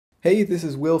Hey, this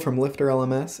is Will from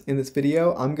LifterLMS. In this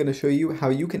video, I'm going to show you how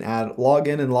you can add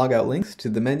login and logout links to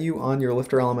the menu on your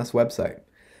LifterLMS website.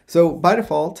 So by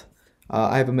default,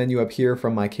 I have a menu up here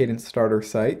from my Cadence Starter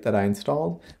site that I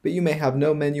installed, but you may have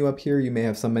no menu up here, you may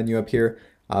have some menu up here,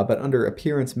 but under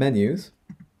Appearance Menus,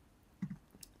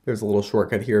 there's a little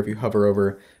shortcut here. If you hover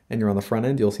over and you're on the front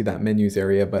end, you'll see that Menus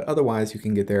area, but otherwise you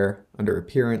can get there under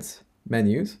Appearance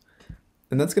Menus.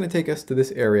 And that's going to take us to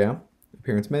this area,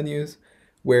 Appearance Menus,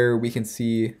 where we can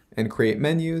see and create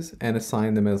menus and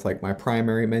assign them as like my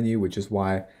primary menu, which is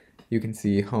why you can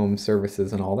see home,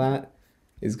 services, and all that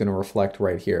is going to reflect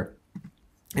right here.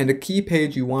 And a key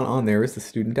page you want on there is the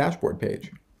student dashboard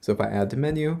page. So if I add to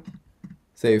menu,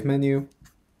 save menu,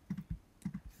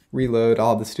 reload,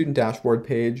 I'll have the student dashboard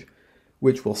page,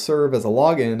 which will serve as a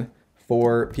login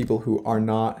for people who are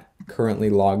not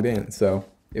currently logged in. So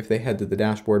if they head to the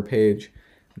dashboard page,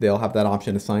 they'll have that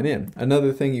option to sign in.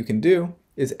 Another thing you can do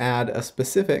is add a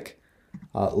specific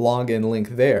login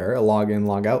link there, a login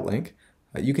logout link.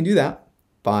 You can do that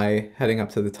by heading up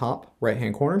to the top right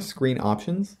hand corner, screen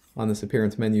options on this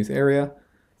appearance menus area,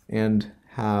 and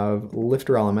have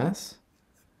LifterLMS.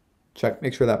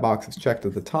 Make sure that box is checked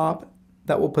at the top.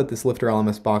 That will put this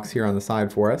LifterLMS box here on the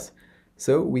side for us.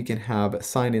 So we can have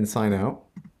SignIn SignOut.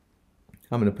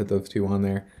 I'm going to put those two on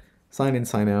there. SignIn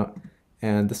SignOut.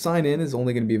 And the sign in is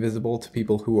only going to be visible to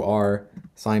people who are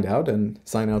signed out, and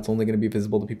sign out's only going to be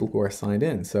visible to people who are signed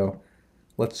in. So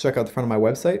let's check out the front of my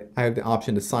website. I have the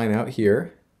option to sign out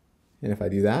here. And if I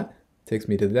do that, it takes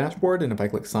me to the dashboard. And if I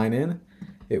click sign in,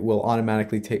 it will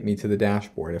automatically take me to the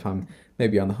dashboard. If I'm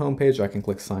maybe on the home page, I can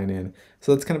click sign in.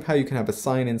 So that's kind of how you can have a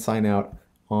sign in, sign out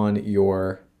on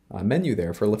your menu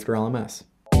there for LifterLMS.